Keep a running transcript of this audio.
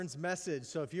Message.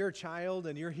 So if you're a child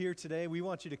and you're here today, we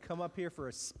want you to come up here for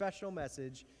a special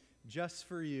message just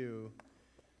for you.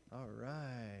 All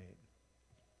right.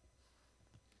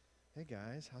 Hey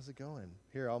guys, how's it going?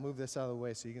 Here, I'll move this out of the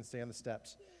way so you can stay on the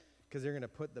steps because they're going to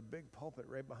put the big pulpit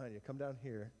right behind you. Come down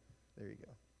here. There you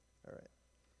go. All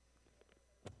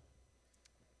right.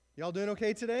 Y'all doing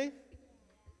okay today?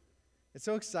 It's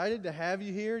so excited to have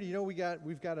you here. Do you know we've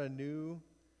got a new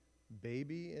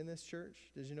baby in this church?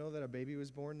 Did you know that a baby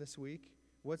was born this week?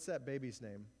 What's that baby's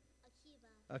name?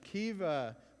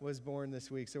 Akiva was born this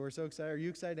week. So we're so excited. Are you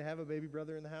excited to have a baby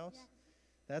brother in the house? Yeah.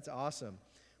 That's awesome.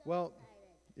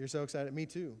 You're so excited. Me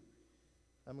too.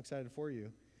 I'm excited for you.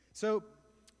 So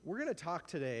we're going to talk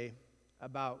today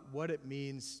about what it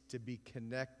means to be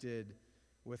connected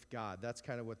with God. That's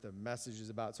kind of what the message is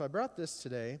about. So I brought this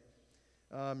today.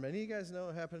 Any of you guys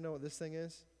happen to know what this thing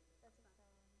is?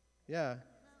 Yeah.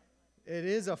 It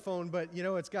is a phone, but,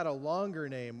 it's got a longer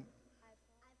name.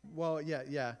 Well,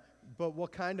 yeah. But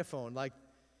what kind of phone?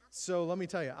 So let me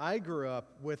tell you, I grew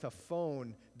up with a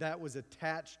phone that was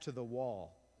attached to the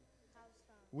wall.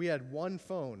 We had one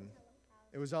phone.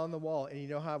 It was on the wall. And you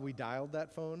know how we dialed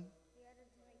that phone?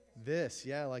 This,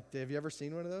 yeah. Have you ever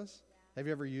seen one of those? Have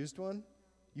you ever used one?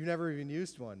 You've never even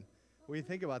used one. What do you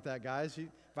think about that, guys?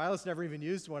 Violet's never even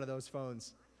used one of those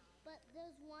phones. But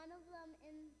there's one of them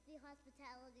in the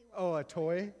hospitality one. Oh, a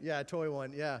toy? Yeah, a toy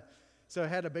one, yeah. So it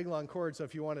had a big, long cord, so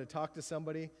if you wanted to talk to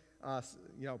somebody,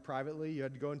 privately, you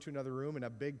had to go into another room, and a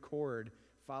big cord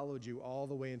followed you all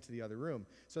the way into the other room.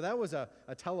 So that was a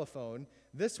telephone.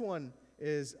 This one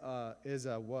is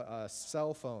a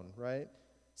cell phone, right?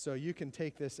 So you can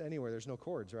take this anywhere. There's no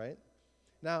cords, right?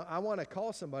 Now, I want to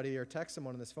call somebody or text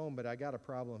someone on this phone, but I got a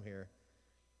problem here.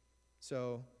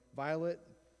 So, Violet,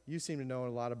 you seem to know a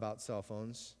lot about cell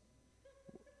phones.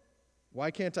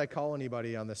 Why can't I call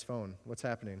anybody on this phone? What's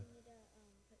happening? You need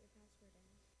to put your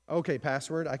password in. Okay,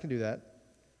 password. I can do that.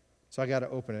 So I got to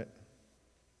open it.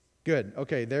 Good.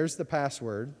 Okay, there's the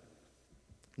password.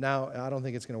 Now, I don't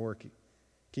think it's going to work.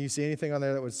 Can you see anything on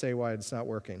there that would say why it's not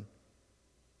working?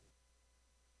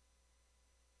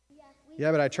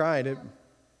 Yeah, but I tried it.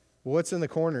 What's in the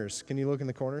corners? Can you look in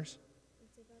the corners?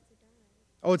 It's about to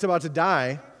die. Oh, it's about to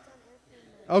die?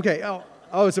 Okay.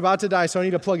 Oh, it's about to die, so I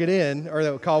need to plug it in, or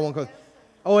the call won't go.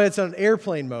 Oh, it's on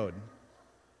airplane mode.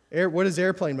 What is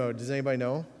airplane mode? Does anybody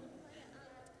know?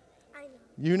 I know.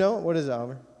 You know? What is it,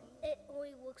 Oliver? It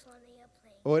only works on the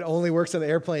airplane. Oh, it only works on the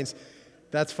airplanes.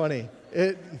 That's funny.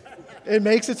 It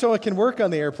makes it so it can work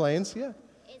on the airplanes. Yeah.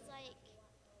 It's like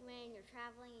when you're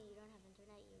traveling and you don't have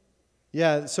internet.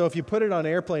 Yeah, so if you put it on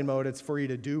airplane mode, it's for you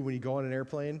to do when you go on an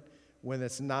airplane when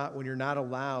you're not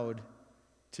allowed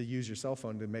to use your cell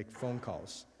phone to make phone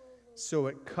calls. So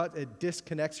it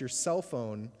disconnects your cell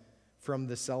phone from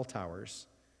the cell towers.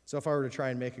 So if I were to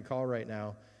try and make a call right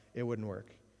now, it wouldn't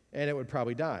work. And it would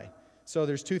probably die. So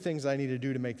there's two things I need to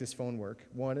do to make this phone work.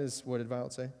 One is, what did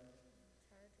Violet say?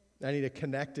 I need to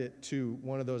connect it to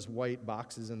one of those white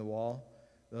boxes in the wall.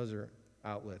 Those are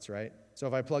outlets, right? So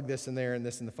if I plug this in there and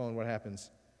this in the phone, what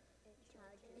happens?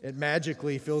 It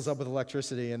magically fills up with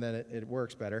electricity, and then it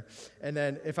works better. And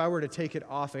then if I were to take it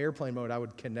off airplane mode, I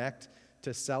would connect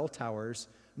to cell towers.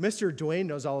 Mr. Dwayne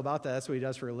knows all about that. That's what he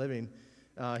does for a living.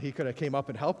 He could have came up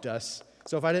and helped us.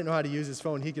 So if I didn't know how to use his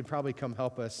phone, he could probably come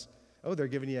help us. Oh, they're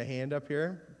giving you a hand up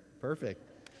here? Perfect.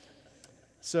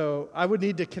 So I would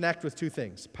need to connect with two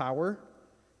things, power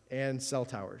and cell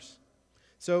towers.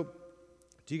 So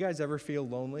do you guys ever feel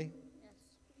lonely?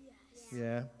 Yes.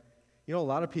 Yeah. A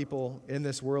lot of people in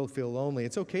this world feel lonely.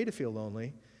 It's okay to feel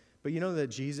lonely, but you know that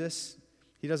Jesus,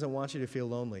 he doesn't want you to feel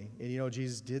lonely. And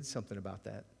Jesus did something about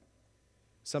that.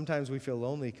 Sometimes we feel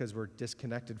lonely because we're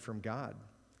disconnected from God.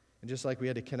 And just like we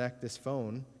had to connect this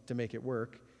phone to make it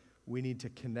work, we need to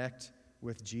connect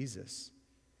with Jesus.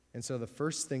 And so the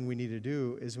first thing we need to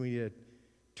do is we need to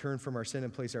turn from our sin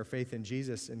and place our faith in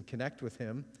Jesus and connect with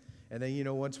him. And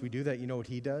then, once we do that, you know what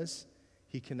he does?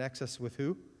 He connects us with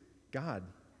who? God.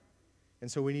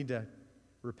 And so we need to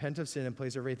repent of sin and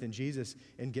place our faith in Jesus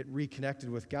and get reconnected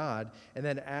with God. And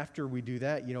then after we do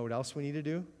that, you know what else we need to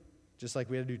do? Just like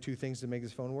we had to do two things to make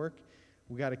this phone work,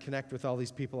 we got to connect with all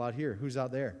these people out here. Who's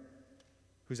out there?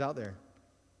 Who's out there?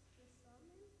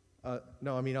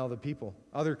 No, I mean all the people.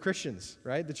 Other Christians,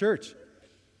 right? The church.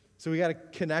 So we got to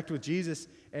connect with Jesus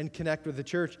and connect with the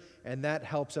church, and that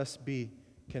helps us be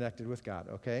connected with God,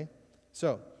 okay?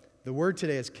 So the word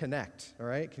today is connect, all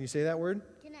right? Can you say that word?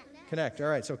 Connect. All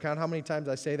right, so count how many times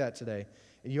I say that today,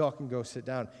 and you all can go sit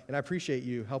down. And I appreciate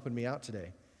you helping me out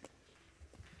today.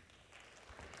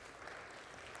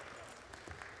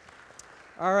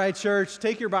 All right, church,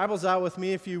 take your Bibles out with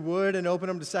me if you would and open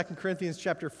them to 2 Corinthians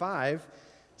chapter 5.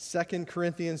 2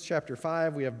 Corinthians chapter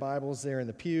 5. We have Bibles there in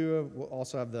the pew. We'll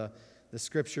also have the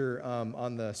scripture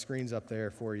on the screens up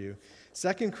there for you.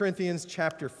 2 Corinthians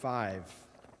chapter 5.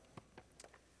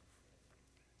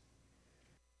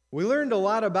 We learned a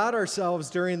lot about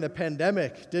ourselves during the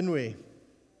pandemic, didn't we?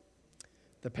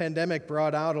 The pandemic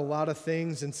brought out a lot of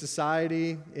things in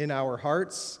society, in our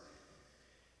hearts.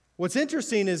 What's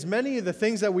interesting is many of the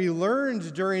things that we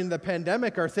learned during the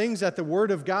pandemic are things that the Word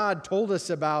of God told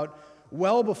us about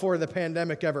well before the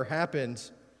pandemic ever happened.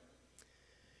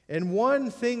 And one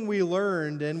thing we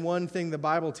learned, and one thing the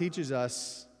Bible teaches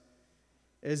us,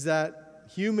 is that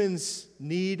humans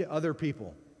need other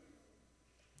people.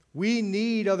 We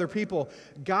need other people.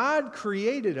 God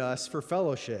created us for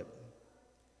fellowship.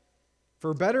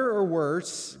 For better or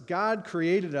worse, God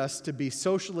created us to be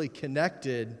socially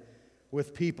connected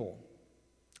with people.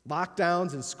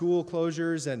 Lockdowns and school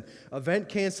closures and event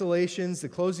cancellations, the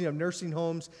closing of nursing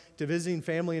homes to visiting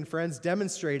family and friends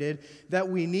demonstrated that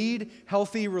we need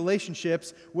healthy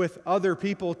relationships with other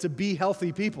people to be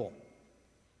healthy people.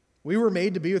 We were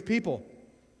made to be with people.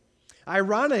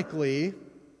 Ironically,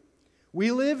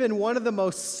 we live in one of the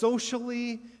most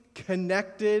socially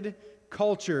connected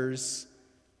cultures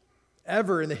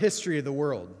ever in the history of the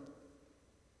world.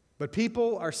 But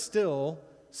people are still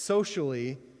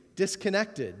socially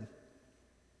disconnected.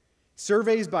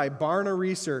 Surveys by Barna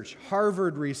Research,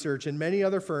 Harvard Research, and many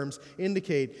other firms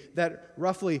indicate that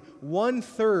roughly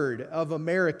 1/3 of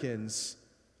Americans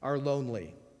are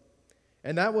lonely.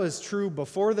 And that was true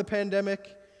before the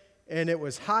pandemic, and it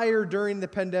was higher during the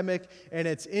pandemic, and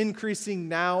it's increasing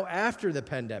now after the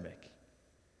pandemic.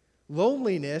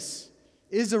 Loneliness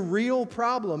is a real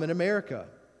problem in America.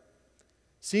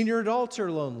 Senior adults are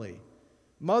lonely.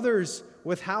 Mothers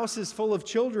with houses full of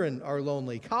children are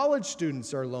lonely. College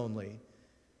students are lonely.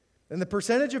 And the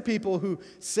percentage of people who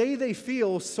say they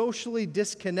feel socially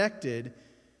disconnected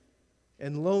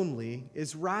and lonely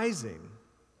is rising.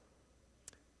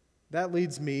 That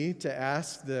leads me to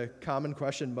ask the common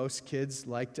question most kids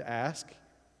like to ask: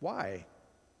 why?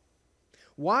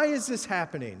 Why is this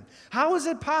happening? How is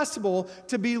it possible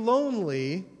to be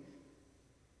lonely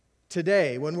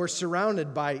today when we're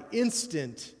surrounded by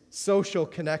instant social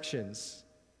connections?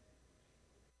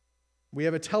 We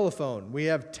have a telephone, we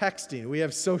have texting, we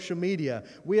have social media,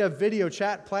 we have video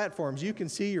chat platforms. You can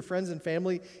see your friends and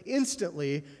family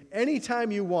instantly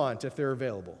anytime you want if they're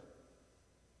available.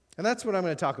 And that's what I'm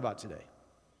going to talk about today.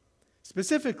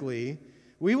 Specifically,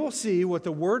 we will see what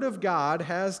the Word of God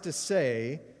has to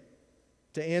say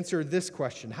to answer this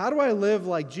question: how do I live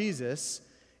like Jesus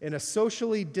in a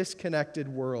socially disconnected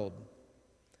world?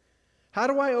 How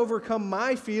do I overcome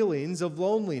my feelings of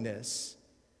loneliness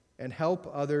and help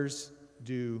others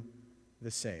do the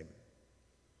same?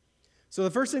 So the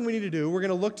first thing we need to do, we're going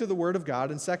to look to the Word of God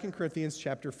in 2 Corinthians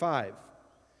chapter 5.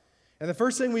 And the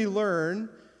first thing we learn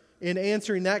in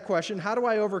answering that question, how do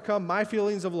I overcome my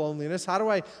feelings of loneliness? How do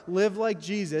I live like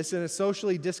Jesus in a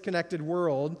socially disconnected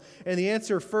world? And the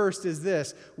answer first is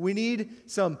this: we need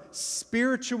some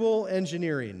spiritual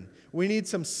engineering. We need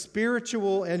some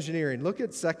spiritual engineering. Look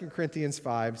at 2 Corinthians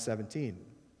 5:17.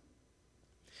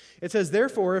 It says,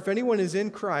 "Therefore, if anyone is in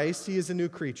Christ, he is a new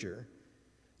creature.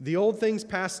 The old things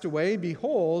passed away.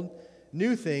 Behold,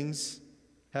 new things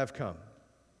have come."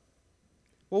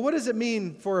 Well, what does it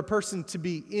mean for a person to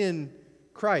be in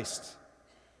Christ?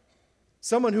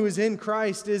 Someone who is in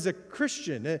Christ is a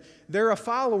Christian. They're a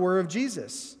follower of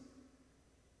Jesus.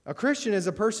 A Christian is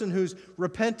a person who's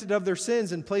repented of their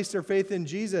sins and placed their faith in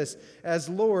Jesus as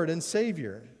Lord and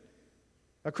Savior.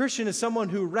 A Christian is someone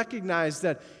who recognizes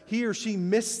that he or she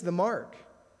missed the mark,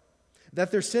 that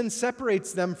their sin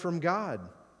separates them from God,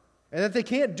 and that they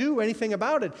can't do anything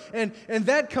about it. And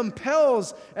that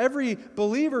compels every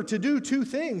believer to do two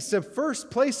things: to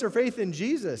first place their faith in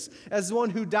Jesus as the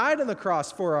one who died on the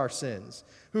cross for our sins,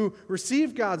 who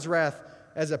received God's wrath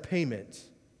as a payment,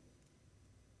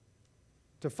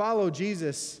 to follow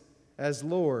Jesus as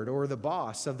Lord or the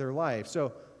boss of their life.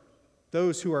 So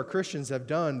those who are Christians have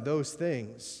done those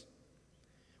things.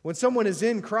 When someone is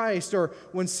in Christ, or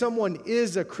when someone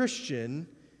is a Christian,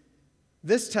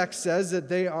 this text says that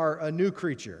they are a new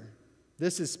creature.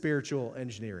 This is spiritual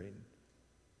engineering,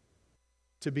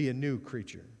 to be a new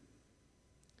creature.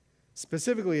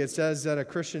 Specifically, it says that a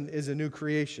Christian is a new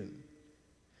creation.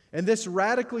 And this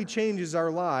radically changes our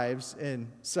lives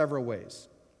in several ways.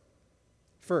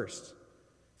 First,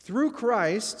 through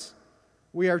Christ,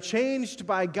 we are changed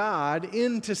by God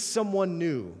into someone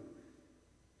new.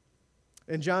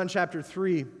 In John chapter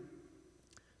 3,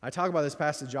 I talk about this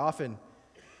passage often.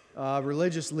 A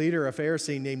religious leader, a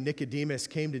Pharisee named Nicodemus,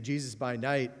 came to Jesus by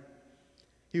night.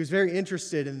 He was very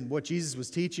interested in what Jesus was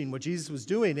teaching, what Jesus was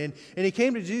doing. And he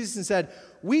came to Jesus and said,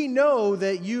 "We know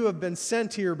that you have been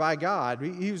sent here by God."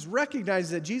 He was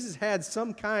recognizing that Jesus had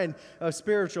some kind of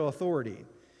spiritual authority.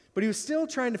 But he was still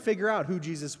trying to figure out who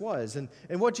Jesus was and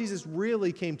what Jesus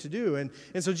really came to do. And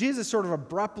so Jesus sort of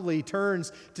abruptly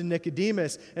turns to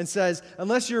Nicodemus and says,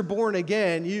 unless you're born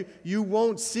again, you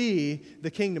won't see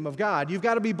the kingdom of God. You've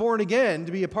got to be born again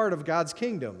to be a part of God's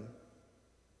kingdom.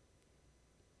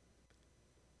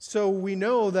 So we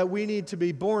know that we need to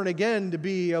be born again to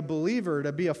be a believer,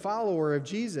 to be a follower of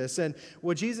Jesus. And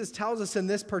what Jesus tells us in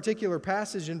this particular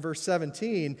passage in verse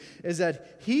 17 is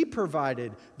that he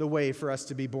provided the way for us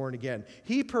to be born again.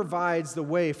 He provides the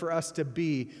way for us to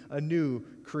be a new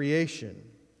creation,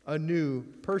 a new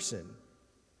person.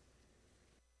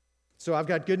 So I've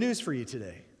got good news for you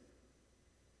today.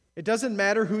 It doesn't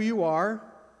matter who you are.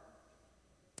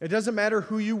 It doesn't matter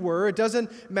who you were. It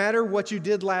doesn't matter what you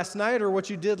did last night or what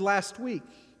you did last week.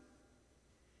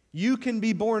 You can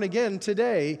be born again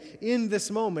today in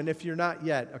this moment if you're not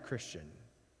yet a Christian.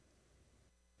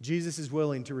 Jesus is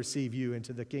willing to receive you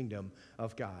into the kingdom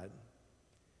of God.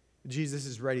 Jesus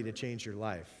is ready to change your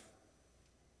life.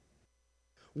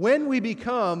 When we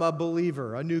become a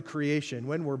believer, a new creation,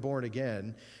 when we're born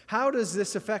again, how does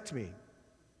this affect me?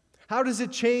 How does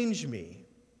it change me?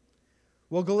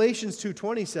 Well, Galatians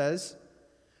 2:20 says,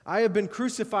 I have been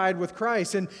crucified with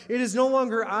Christ, and it is no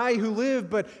longer I who live,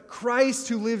 but Christ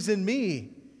who lives in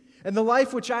me. And the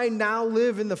life which I now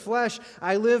live in the flesh,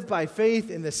 I live by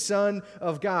faith in the Son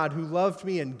of God, who loved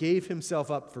me and gave himself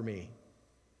up for me.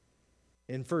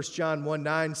 In 1 John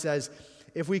 1:9 says,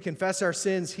 if we confess our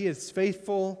sins, he is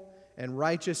faithful and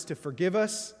righteous to forgive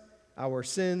us our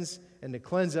sins and to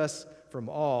cleanse us from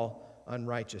all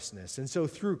unrighteousness. And so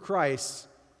through Christ,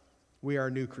 we are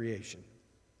a new creation.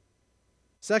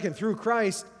 Second, through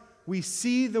Christ, we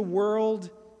see the world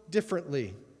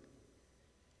differently.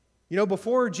 You know,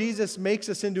 before Jesus makes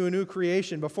us into a new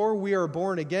creation, before we are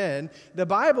born again, the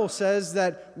Bible says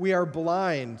that we are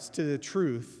blind to the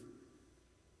truth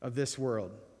of this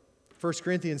world. 1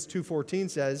 Corinthians 2:14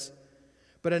 says,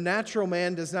 but a natural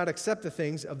man does not accept the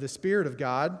things of the Spirit of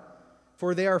God,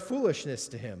 for they are foolishness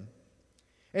to him.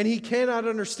 And he cannot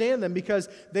understand them because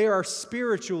they are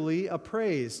spiritually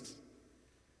appraised.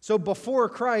 So before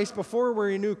Christ, before we're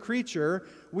a new creature,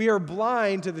 we are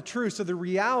blind to the truths of the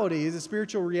realities, the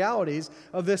spiritual realities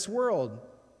of this world.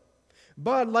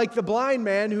 But like the blind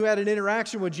man who had an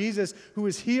interaction with Jesus, who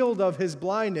was healed of his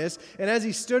blindness, and as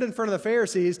he stood in front of the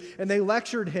Pharisees and they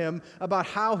lectured him about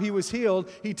how he was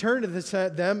healed, he turned to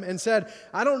them and said,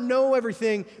 I don't know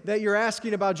everything that you're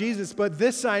asking about Jesus, but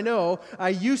this I know, I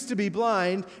used to be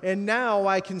blind and now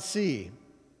I can see.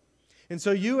 And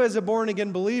so you as a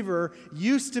born-again believer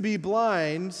used to be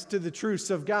blind to the truths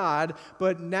of God,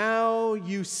 but now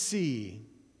you see.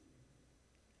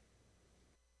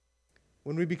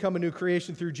 When we become a new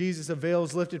creation through Jesus, a veil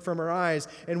is lifted from our eyes,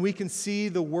 and we can see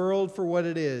the world for what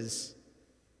it is,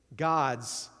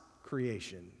 God's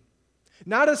creation.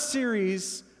 Not a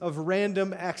series of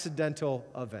random accidental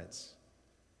events,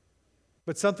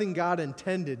 but something God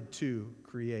intended to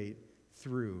create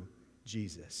through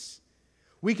Jesus.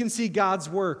 We can see God's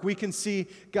work. We can see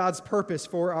God's purpose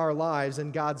for our lives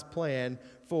and God's plan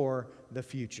for the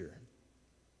future.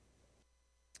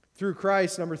 Through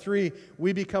Christ, number 3,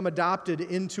 we become adopted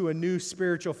into a new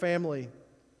spiritual family,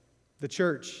 the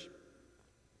church.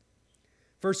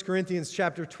 1 Corinthians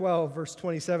chapter 12, verse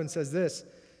 27 says this,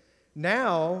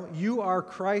 now you are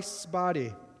Christ's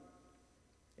body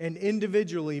and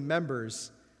individually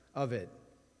members of it.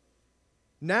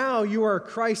 Now you are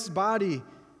Christ's body,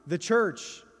 the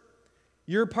church.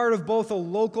 You're part of both a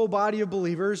local body of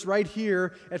believers right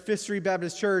here at Fifth Street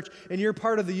Baptist Church, and you're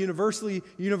part of the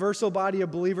universal body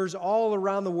of believers all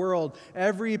around the world.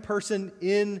 Every person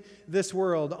in this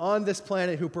world, on this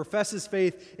planet, who professes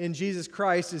faith in Jesus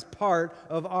Christ is part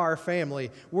of our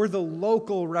family. We're the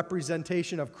local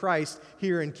representation of Christ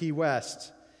here in Key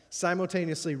West.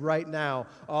 Simultaneously, right now,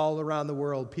 all around the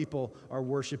world, people are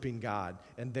worshiping God,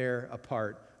 and they're a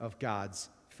part of God's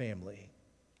family.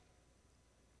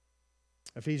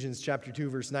 Ephesians chapter 2,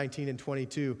 verse 19 and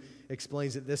 22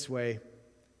 explains it this way.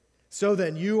 So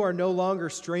then you are no longer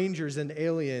strangers and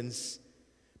aliens,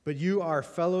 but you are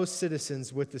fellow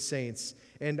citizens with the saints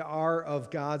and are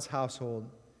of God's household,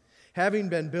 having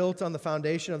been built on the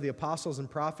foundation of the apostles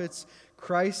and prophets,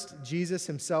 Christ Jesus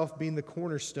himself being the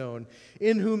cornerstone,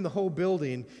 in whom the whole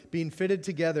building, being fitted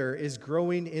together, is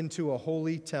growing into a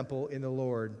holy temple in the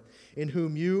Lord, in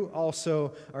whom you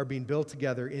also are being built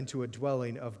together into a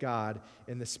dwelling of God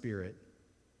in the Spirit.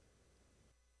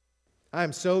 I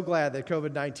am so glad that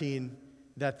COVID-19,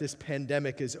 that this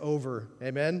pandemic is over.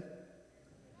 Amen?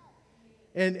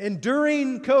 And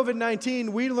during COVID-19,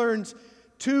 we learned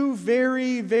two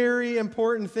very, very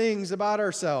important things about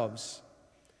ourselves.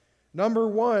 Number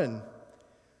one,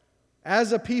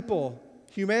 as a people,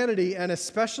 humanity, and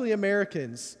especially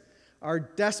Americans, are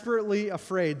desperately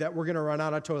afraid that we're going to run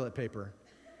out of toilet paper.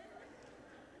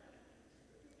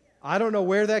 I don't know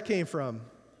where that came from,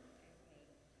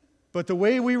 but the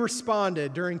way we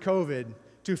responded during COVID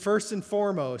to first and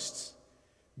foremost,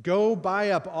 go buy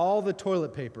up all the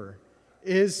toilet paper,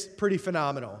 is pretty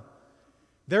phenomenal.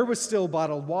 There was still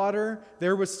bottled water.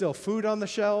 There was still food on the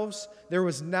shelves. There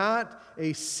was not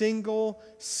a single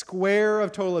square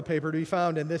of toilet paper to be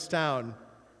found in this town.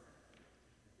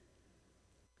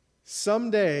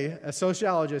 Someday, a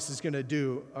sociologist is going to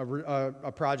do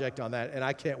a project on that, and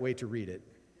I can't wait to read it.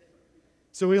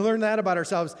 So we learned that about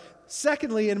ourselves.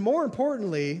 Secondly, and more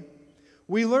importantly,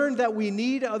 we learned that we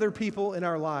need other people in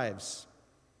our lives.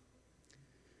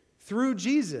 Through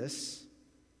Jesus,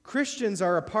 Christians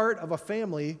are a part of a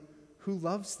family who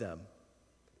loves them,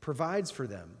 provides for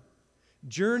them,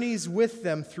 journeys with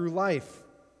them through life.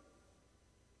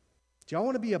 Do y'all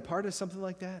want to be a part of something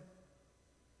like that?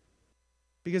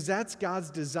 Because that's God's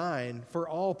design for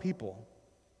all people,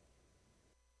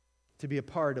 to be a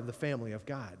part of the family of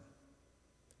God.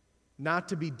 Not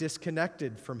to be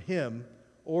disconnected from Him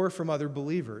or from other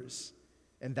believers.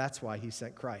 And that's why He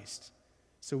sent Christ,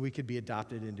 so we could be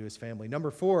adopted into His family.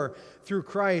 Number 4, through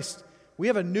Christ, we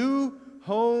have a new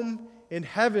home in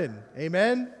heaven.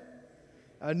 Amen?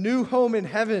 A new home in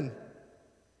heaven.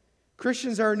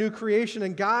 Christians are a new creation,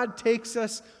 and God takes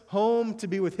us home to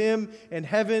be with Him in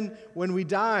heaven when we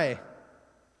die.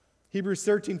 Hebrews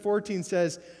 13:14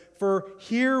 says, "For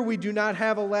here we do not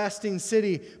have a lasting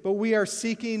city, but we are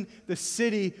seeking the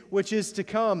city which is to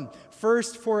come."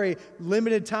 First, for a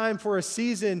limited time, for a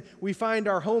season, we find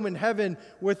our home in heaven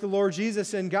with the Lord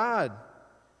Jesus and God.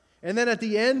 And then at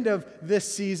the end of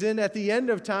this season, at the end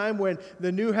of time, when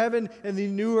the new heaven and the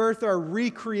new earth are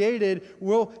recreated,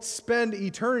 we'll spend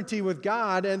eternity with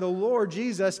God and the Lord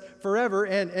Jesus forever.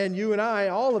 And you and I,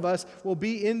 all of us, will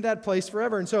be in that place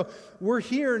forever. And so we're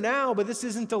here now, but this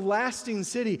isn't a lasting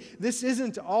city. This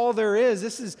isn't all there is.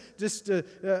 This is just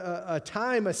a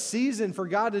time, a season for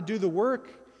God to do the work.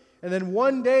 And then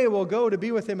one day we'll go to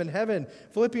be with Him in heaven.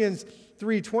 Philippians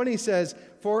 3:20 says,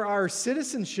 "For our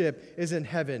citizenship is in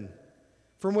heaven,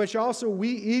 from which also we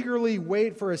eagerly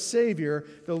wait for a Savior,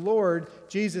 the Lord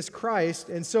Jesus Christ,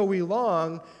 and so we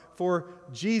long for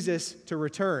Jesus to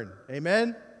return."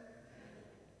 Amen?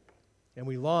 And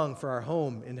we long for our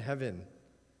home in heaven.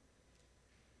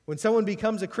 When someone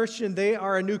becomes a Christian, they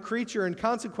are a new creature, and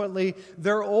consequently,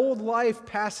 their old life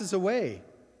passes away.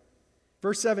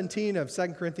 Verse 17 of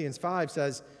 2 Corinthians 5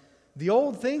 says, "The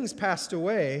old things passed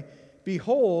away.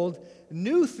 Behold,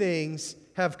 new things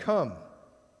have come."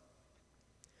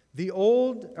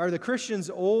 The Christian's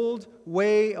old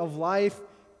way of life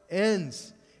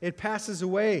ends. It passes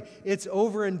away. It's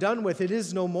over and done with. It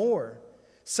is no more.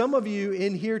 Some of you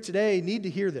in here today need to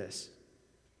hear this.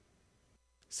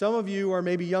 Some of you are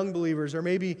maybe young believers, or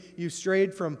maybe you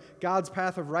strayed from God's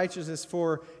path of righteousness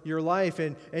for your life,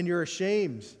 and you're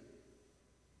ashamed.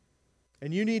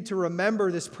 And you need to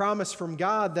remember this promise from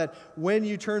God that when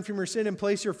you turn from your sin and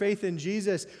place your faith in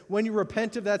Jesus, when you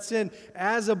repent of that sin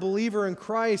as a believer in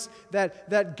Christ,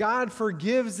 that God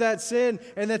forgives that sin,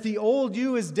 and that the old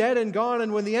you is dead and gone.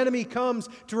 And when the enemy comes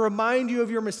to remind you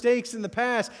of your mistakes in the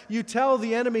past, you tell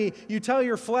the enemy, you tell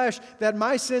your flesh that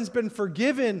my sin's been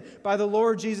forgiven by the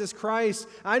Lord Jesus Christ.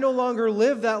 I no longer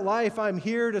live that life. I'm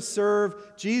here to serve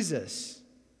Jesus.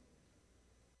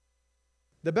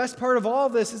 The best part of all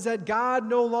this is that God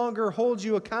no longer holds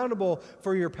you accountable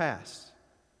for your past.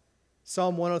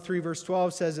 Psalm 103 verse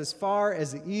 12 says, "As far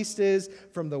as the east is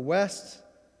from the west,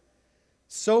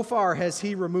 so far has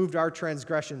He removed our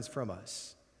transgressions from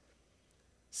us."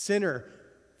 Sinner,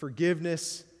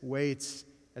 forgiveness waits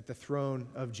at the throne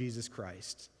of Jesus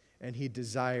Christ, and He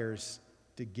desires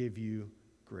to give you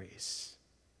grace.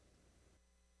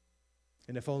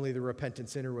 And if only the repentant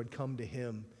sinner would come to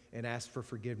Him and ask for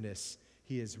forgiveness,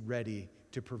 He is ready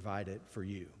to provide it for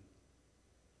you.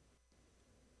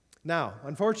 Now,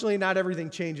 unfortunately, not everything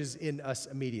changes in us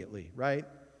immediately, right?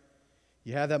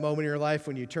 You have that moment in your life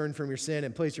when you turn from your sin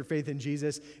and place your faith in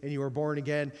Jesus, and you were born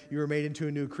again. You were made into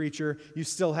a new creature. You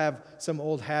still have some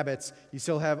old habits. You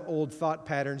still have old thought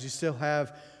patterns. You still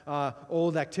have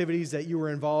old activities that you were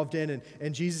involved in.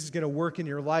 And Jesus is going to work in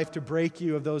your life to break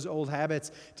you of those old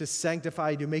habits, to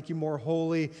sanctify you, to make you more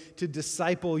holy, to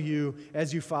disciple you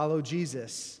as you follow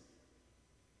Jesus.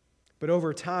 But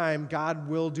over time, God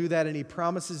will do that, and He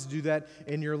promises to do that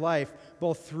in your life,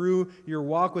 both through your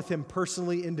walk with Him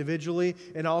personally, individually,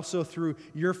 and also through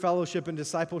your fellowship and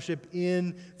discipleship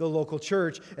in the local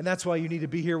church. And that's why you need to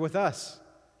be here with us,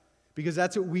 because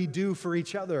that's what we do for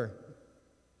each other.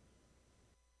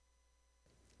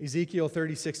 Ezekiel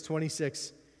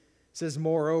 36:26 says,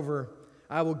 "Moreover,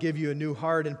 I will give you a new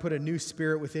heart and put a new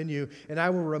spirit within you, and I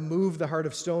will remove the heart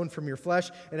of stone from your flesh,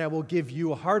 and I will give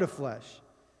you a heart of flesh."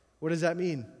 What does that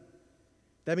mean?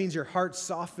 That means your heart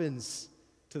softens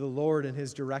to the Lord and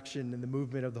His direction and the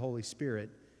movement of the Holy Spirit.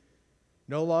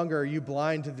 No longer are you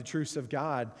blind to the truths of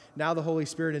God. Now the Holy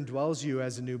Spirit indwells you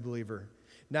as a new believer.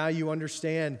 Now you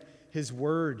understand His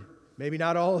Word, maybe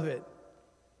not all of it.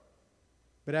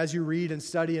 But as you read and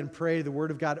study and pray, the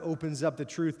Word of God opens up the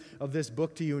truth of this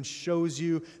book to you and shows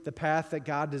you the path that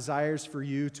God desires for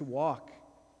you to walk.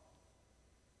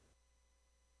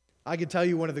 I can tell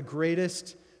you one of the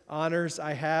greatest honors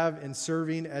I have in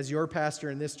serving as your pastor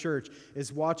in this church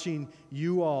is watching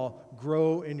you all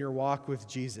grow in your walk with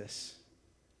Jesus.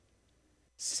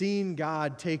 Seeing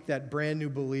God take that brand new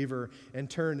believer and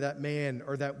turn that man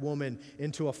or that woman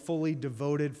into a fully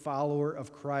devoted follower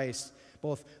of Christ,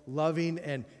 both loving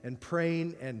and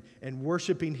praying and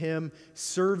worshiping Him,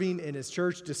 serving in His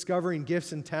church, discovering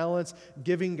gifts and talents,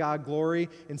 giving God glory,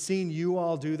 and seeing you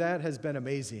all do that has been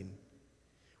amazing.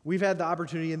 We've had the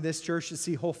opportunity in this church to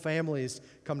see whole families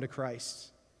come to Christ.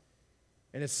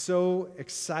 And it's so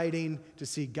exciting to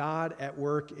see God at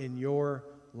work in your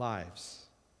lives.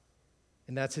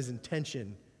 And that's His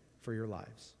intention for your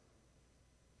lives.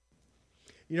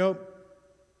 You know,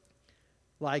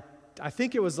 I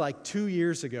think it was 2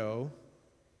 years ago,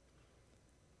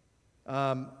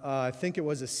 I think it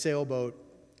was a sailboat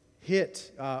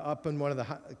hit up in one of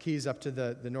the keys up to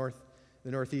the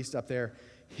northeast up there,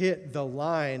 hit the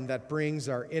line that brings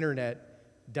our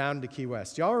internet down to Key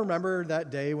West. Do y'all remember that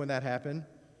day when that happened?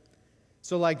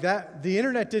 So the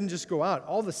internet didn't just go out.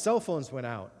 All the cell phones went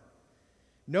out.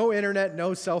 No internet,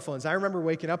 no cell phones. I remember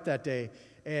waking up that day,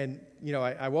 and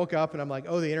I woke up and I'm like,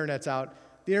 oh, the internet's out.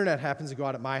 The internet happens to go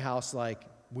out at my house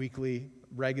weekly,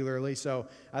 regularly. So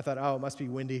I thought, oh, it must be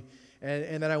windy.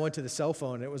 And then I went to the cell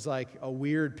phone. It was like a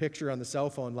weird picture on the cell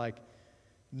phone,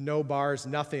 no bars,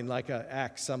 nothing, like a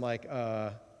X. I'm like,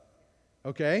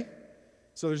 okay.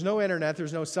 So there's no internet,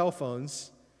 there's no cell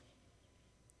phones.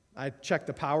 I checked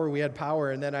the power, we had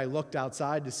power, and then I looked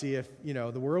outside to see if,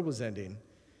 the world was ending.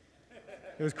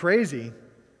 It was crazy.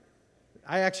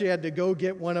 I actually had to go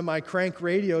get one of my crank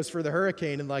radios for the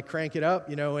hurricane and crank it up,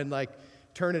 and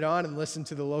turn it on and listen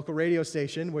to the local radio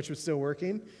station, which was still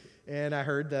working. And I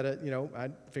heard that, I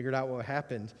figured out what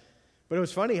happened. But it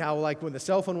was funny how, when the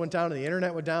cell phone went down and the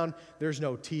internet went down, there's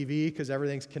no TV because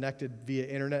everything's connected via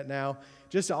internet now.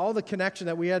 Just all the connection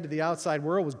that we had to the outside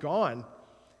world was gone.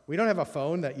 We don't have a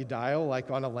phone that you dial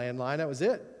on a landline. That was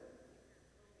it.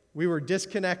 We were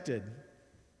disconnected.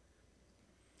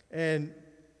 And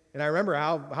I remember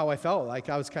how I felt.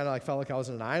 I was kind of felt like I was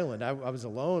on an island. I was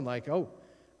alone.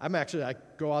 I'm actually, I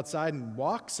go outside and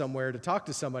walk somewhere to talk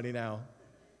to somebody now,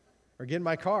 or get in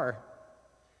my car.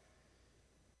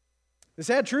 The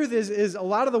sad truth is a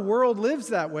lot of the world lives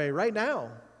that way right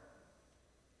now.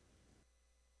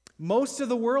 Most of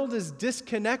the world is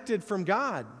disconnected from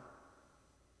God.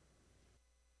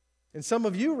 And some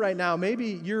of you right now,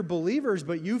 maybe you're believers,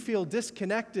 but you feel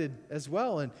disconnected as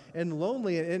well and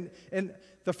lonely. And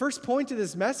the first point of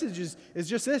this message is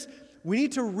just this. We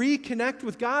need to reconnect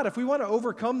with God. If we want to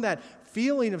overcome that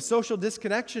feeling of social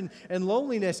disconnection and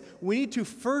loneliness, we need to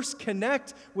first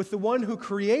connect with the one who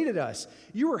created us.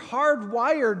 You were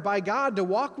hardwired by God to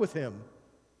walk with Him.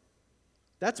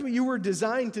 That's what you were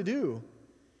designed to do.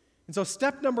 And so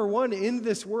step number one in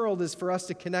this world is for us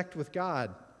to connect with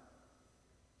God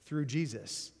through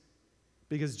Jesus,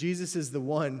 because Jesus is the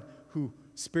one who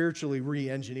spiritually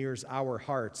re-engineers our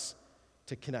hearts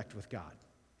to connect with God.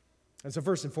 And so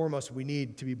first and foremost, we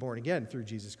need to be born again through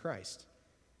Jesus Christ.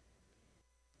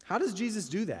 How does Jesus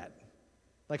do that?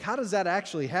 How does that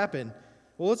actually happen?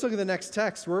 Well, let's look at the next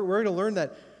text. We're going to learn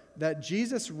that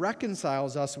Jesus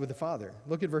reconciles us with the Father.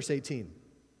 Look at verse 18.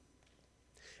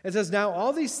 It says, "Now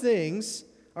all these things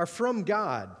are from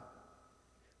God,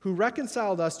 who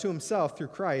reconciled us to Himself through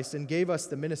Christ and gave us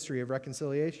the ministry of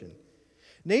reconciliation.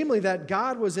 Namely, that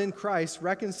God was in Christ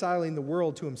reconciling the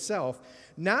world to Himself,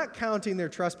 not counting their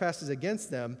trespasses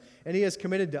against them, and He has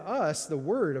committed to us the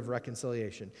word of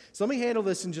reconciliation." So let me handle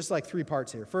this in just 3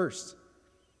 parts here. First,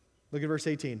 look at verse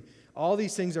 18. All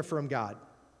these things are from God.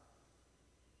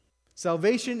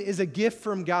 Salvation is a gift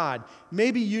from God.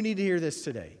 Maybe you need to hear this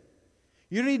today.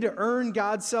 You don't need to earn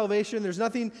God's salvation. There's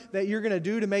nothing that you're going to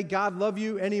do to make God love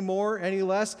you any more, any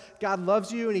less. God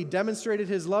loves you, and he demonstrated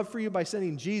his love for you by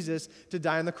sending Jesus to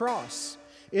die on the cross.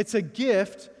 It's a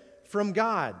gift from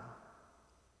God.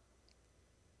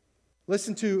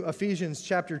 Listen to Ephesians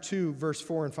chapter 2, verse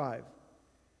 4 and 5.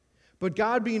 But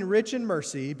God, being rich in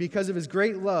mercy, because of his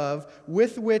great love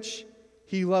with which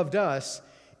he loved us,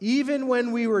 even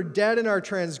when we were dead in our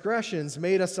transgressions,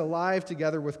 made us alive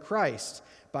together with Christ.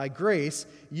 By grace,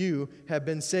 you have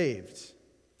been saved.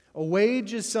 A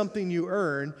wage is something you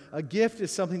earn. A gift is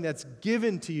something that's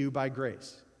given to you by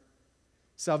grace.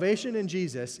 Salvation in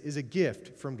Jesus is a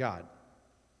gift from God.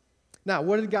 Now,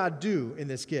 what did God do in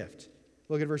this gift?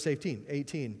 Look at verse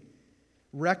 18.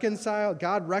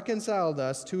 God reconciled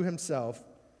us to himself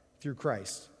through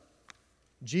Christ.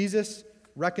 Jesus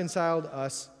reconciled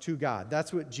us to God.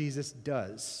 That's what Jesus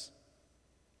does.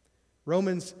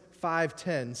 Romans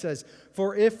 5:10 says,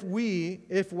 For if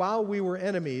while we were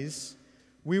enemies,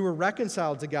 we were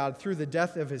reconciled to God through the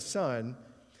death of his Son,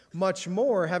 much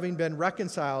more, having been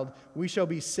reconciled, we shall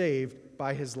be saved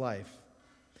by his life.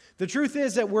 The truth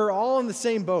is that we're all in the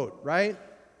same boat, right?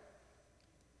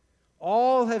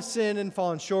 All have sinned and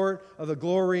fallen short of the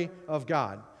glory of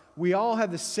God. We all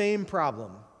have the same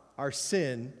problem, our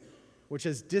sin, which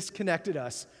has disconnected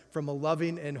us from a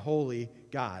loving and holy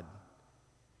God.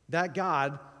 That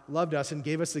God loved us and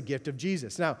gave us the gift of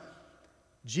Jesus. Now,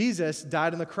 Jesus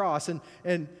died on the cross and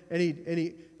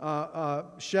he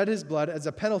shed his blood as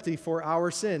a penalty for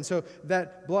our sin. So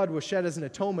that blood was shed as an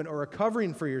atonement or a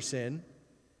covering for your sin.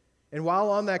 And while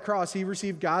on that cross, he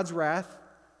received God's wrath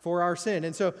for our sin.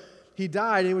 And so he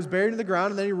died, and he was buried in the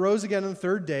ground, and then he rose again on the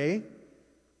third day.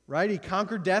 Right? He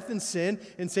conquered death and sin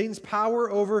and Satan's power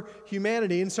over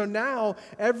humanity. And so now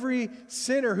every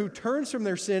sinner who turns from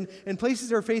their sin and places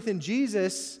their faith in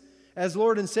Jesus as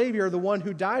Lord and Savior, the one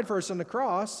who died for us on the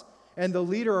cross, and the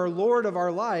leader or Lord of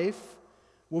our life,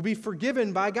 will be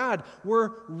forgiven by God.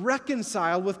 We're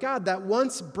reconciled with God. That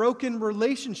once broken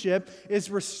relationship is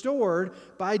restored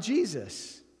by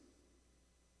Jesus.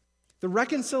 The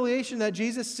reconciliation that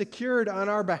Jesus secured on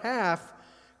our behalf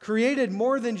created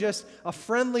more than just a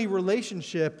friendly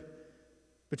relationship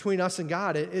between us and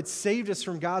God. It saved us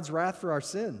from God's wrath for our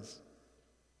sins.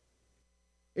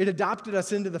 It adopted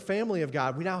us into the family of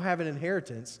God. We now have an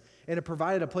inheritance, and it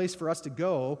provided a place for us to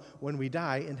go when we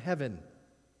die in heaven.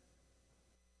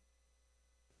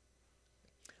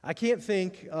 I can't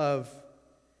think of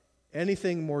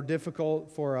anything more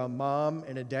difficult for a mom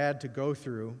and a dad to go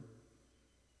through.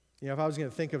 You know, if I was going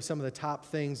to think of some of the top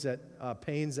things that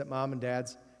pains that mom and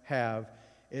dads have,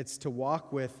 it's to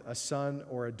walk with a son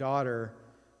or a daughter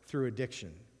through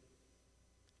addiction.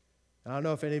 I don't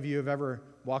know if any of you have ever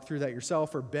walked through that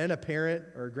yourself or been a parent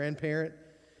or a grandparent.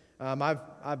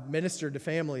 I've ministered to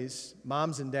families,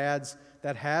 moms and dads,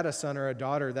 that had a son or a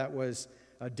daughter that was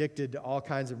addicted to all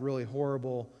kinds of really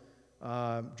horrible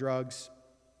drugs.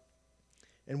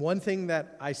 And one thing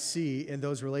that I see in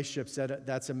those relationships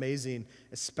that's amazing,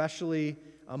 especially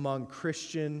among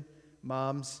Christian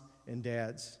moms and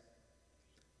dads,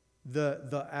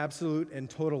 the absolute and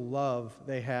total love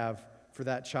they have for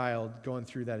that child going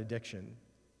through that addiction.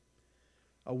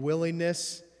 A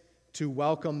willingness to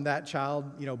welcome that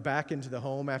child, back into the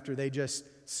home after they just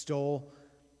stole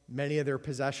many of their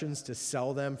possessions to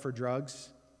sell them for drugs,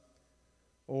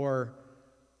 or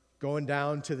going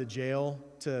down to the jail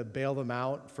to bail them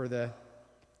out for the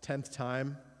 10th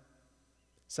time,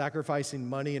 sacrificing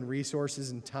money and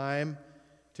resources and time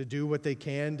to do what they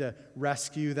can to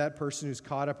rescue that person who's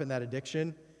caught up in that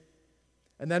addiction.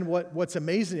 And then what's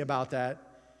amazing about that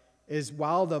is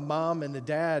while the mom and the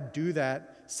dad do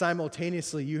that,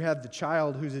 simultaneously you have the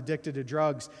child who's addicted to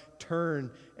drugs turn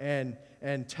and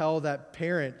tell that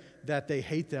parent that they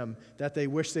hate them, that they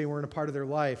wish they weren't a part of their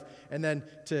life, and then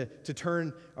to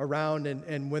turn around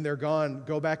and when they're gone,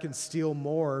 go back and steal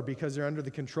more because they're under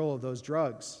the control of those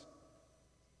drugs.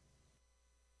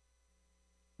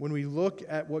 When we look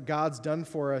at what God's done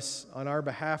for us on our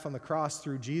behalf on the cross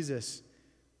through Jesus,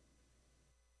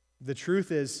 the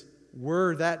truth is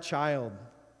we're that child.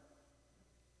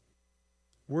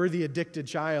 We're the addicted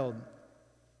child.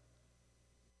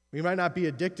 We might not be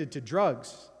addicted to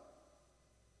drugs,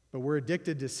 but we're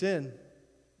addicted to sin.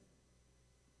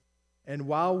 And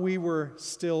while we were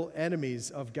still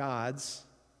enemies of God's,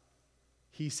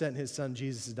 He sent His Son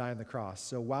Jesus to die on the cross.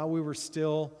 So while we were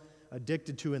still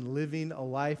addicted to and living a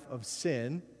life of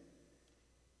sin,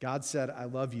 God said, I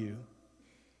love you,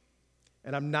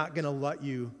 and I'm not going to let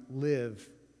you live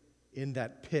in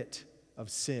that pit of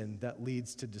sin that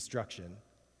leads to destruction.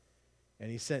 And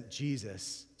He sent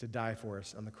Jesus to die for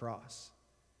us on the cross.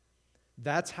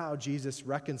 That's how Jesus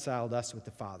reconciled us with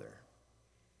the Father.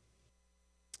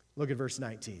 Look at verse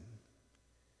 19.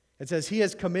 It says, He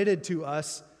has committed to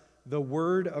us the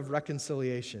word of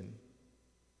reconciliation.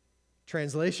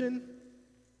 Translation,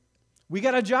 we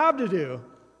got a job to do.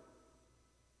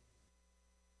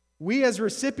 We as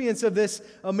recipients of this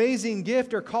amazing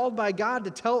gift are called by God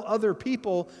to tell other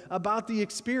people about the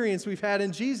experience we've had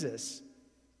in Jesus.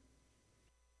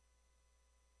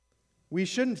 We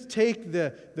shouldn't take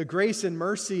the grace and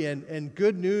mercy and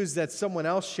good news that someone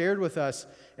else shared with us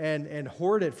and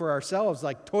hoard it for ourselves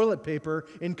like toilet paper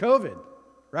in COVID,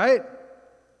 right?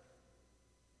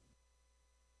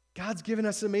 God's given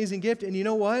us an amazing gift, and you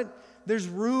know what? There's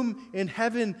room in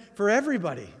heaven for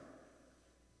everybody.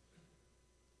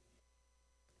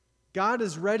 God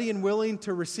is ready and willing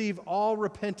to receive all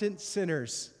repentant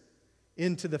sinners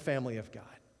into the family of God.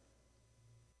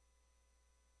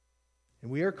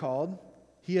 And we are called,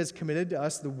 He has committed to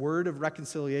us the word of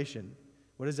reconciliation.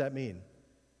 What does that mean?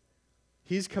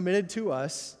 He's committed to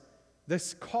us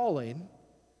this calling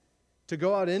to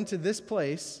go out into this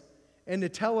place and to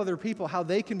tell other people how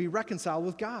they can be reconciled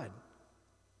with God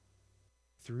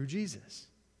through Jesus.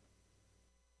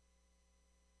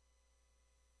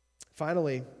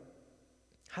 Finally,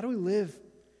 how do we live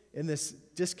in this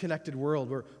disconnected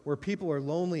world where people are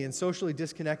lonely and socially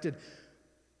disconnected?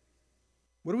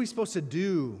 What are we supposed to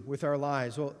do with our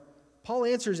lives? Well, Paul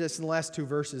answers this in the last two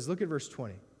verses. Look at verse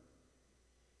 20.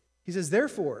 He says,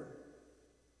 Therefore,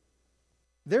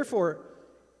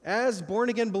 as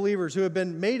born-again believers who have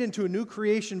been made into a new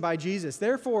creation by Jesus,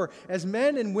 therefore, as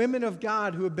men and women of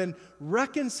God who have been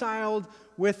reconciled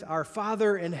with our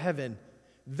Father in heaven,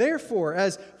 therefore,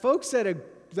 as folks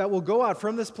that will go out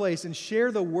from this place and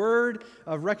share the word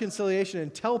of reconciliation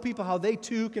and tell people how they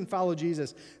too can follow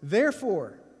Jesus,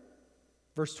 therefore,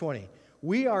 verse 20,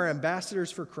 we are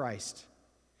ambassadors for Christ.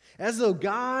 As though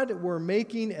God were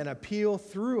making an appeal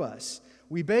through us,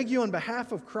 we beg you on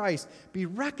behalf of Christ, be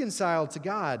reconciled to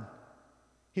God.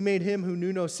 He made him who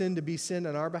knew no sin to be sin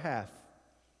on our behalf,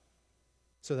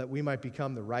 so that we might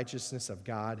become the righteousness of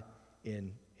God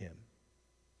in him.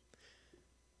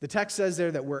 The text says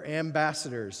there that we're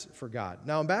ambassadors for God.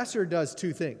 Now, ambassador does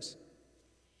two things.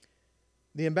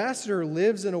 The ambassador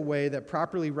lives in a way that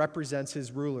properly represents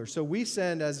his ruler. So we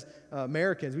send, as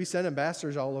Americans, we send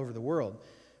ambassadors all over the world.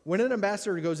 When an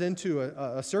ambassador goes into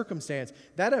a circumstance,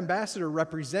 that ambassador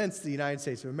represents the United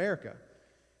States of America.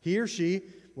 He or she,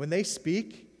 when they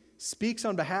speaks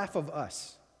on behalf of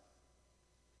us.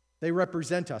 They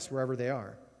represent us wherever they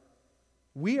are.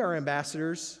 We are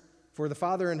ambassadors for the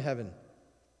Father in heaven.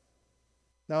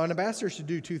 Now, an ambassador should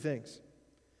do two things.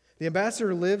 The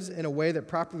ambassador lives in a way that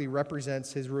properly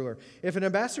represents his ruler. If an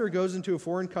ambassador goes into a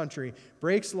foreign country,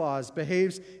 breaks laws,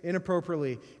 behaves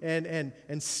inappropriately, and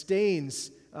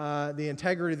stains the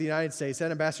integrity of the United States,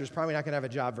 that ambassador is probably not going to have a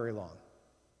job very long.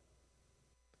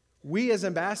 We as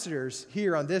ambassadors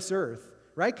here on this earth,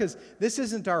 right? Because this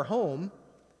isn't our home,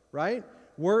 right?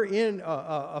 We're in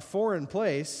a foreign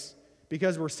place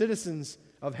because we're citizens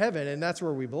of heaven, and that's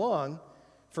where we belong.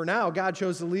 For now, God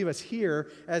chose to leave us here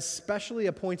as specially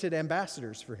appointed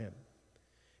ambassadors for him.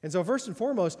 And so first and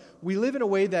foremost, we live in a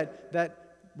way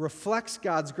that reflects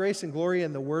God's grace and glory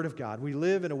in the Word of God. We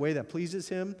live in a way that pleases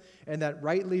him and that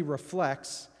rightly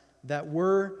reflects that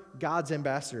we're God's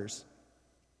ambassadors.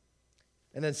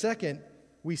 And then second,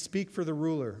 we speak for the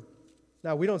ruler.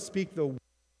 Now, we don't speak the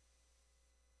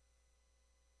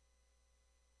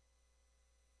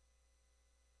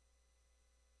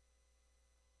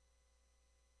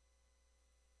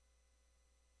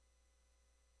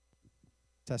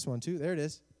Test 1, 2. There it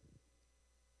is.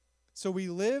 So we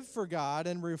live for God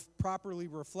and properly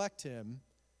reflect him.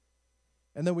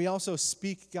 And then we also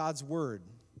speak God's word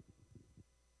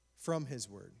from his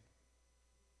word.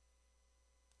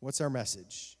 What's our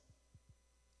message?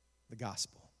 The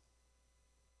gospel.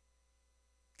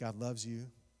 God loves you.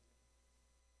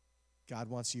 God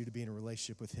wants you to be in a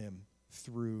relationship with him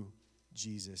through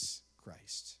Jesus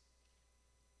Christ.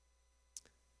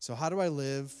 So how do I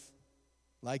live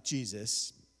like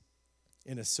Jesus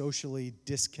in a socially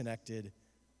disconnected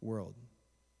world?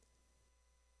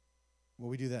 Well,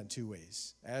 we do that in two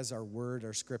ways, as our word,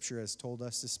 our scripture has told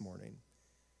us this morning.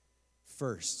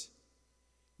 First,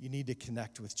 you need to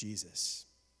connect with Jesus.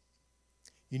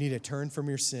 You need to turn from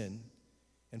your sin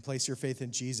and place your faith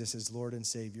in Jesus as Lord and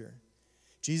Savior.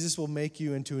 Jesus will make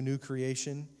you into a new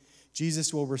creation.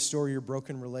 Jesus will restore your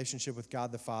broken relationship with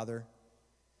God the Father.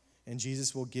 And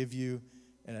Jesus will give you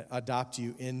and adopt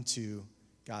you into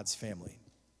God's family.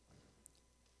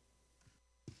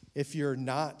 If you're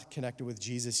not connected with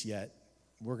Jesus yet,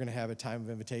 we're going to have a time of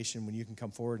invitation when you can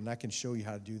come forward, and I can show you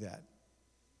how to do that.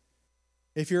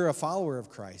 If you're a follower of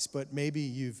Christ, but maybe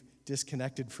you've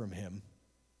disconnected from him,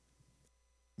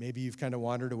 maybe you've kind of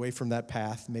wandered away from that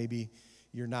path, maybe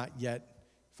you're not yet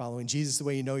following Jesus the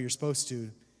way you know you're supposed to,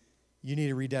 you need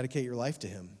to rededicate your life to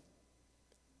him.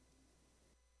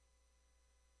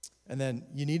 And then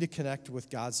you need to connect with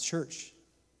God's church.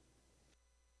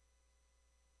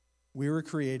 We were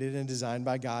created and designed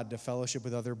by God to fellowship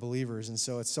with other believers, and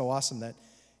so it's so awesome that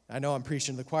I know I'm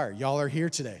preaching to the choir. Y'all are here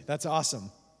today. That's awesome.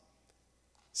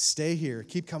 Stay here.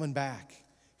 Keep coming back.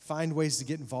 Find ways to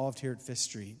get involved here at Fifth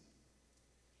Street.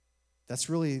 That's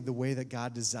really the way that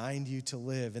God designed you to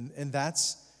live, and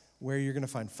that's where you're going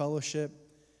to find fellowship,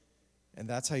 and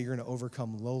that's how you're going to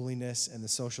overcome loneliness and the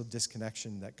social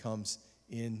disconnection that comes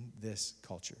in this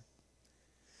culture.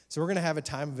 So we're going to have a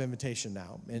time of invitation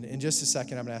now. And in just a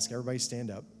second, I'm going to ask everybody to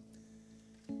stand up.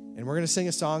 And we're going to sing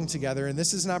a song together. And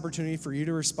this is an opportunity for you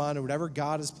to respond to whatever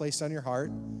God has placed on your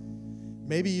heart.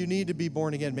 Maybe you need to be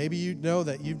born again. Maybe you know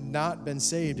that you've not been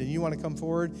saved and you want to come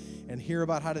forward and hear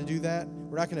about how to do that.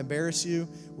 We're not going to embarrass you.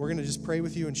 We're going to just pray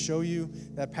with you and show you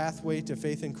that pathway to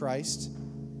faith in Christ.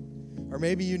 Or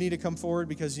maybe you need to come forward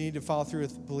because you need to follow through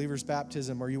with believer's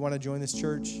baptism, or you want to join this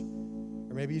church,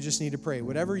 or maybe you just need to pray.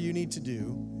 Whatever you need to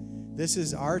do, this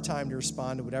is our time to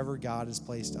respond to whatever God has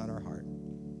placed on our heart.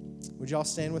 Would you all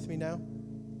stand with me now?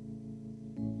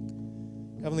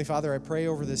 Heavenly Father, I pray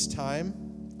over this time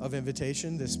of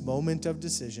invitation, this moment of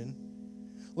decision.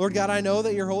 Lord God, I know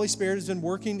that your Holy Spirit has been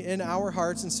working in our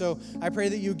hearts, and so I pray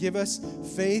that you give us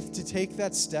faith to take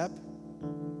that step.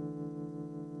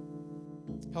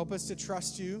 Help us to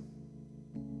trust you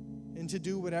and to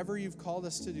do whatever you've called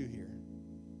us to do here.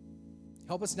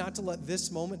 Help us not to let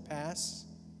this moment pass,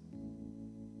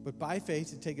 but by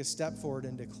faith to take a step forward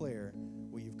and declare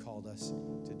what you've called us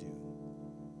to do.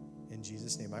 In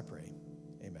Jesus' name I pray.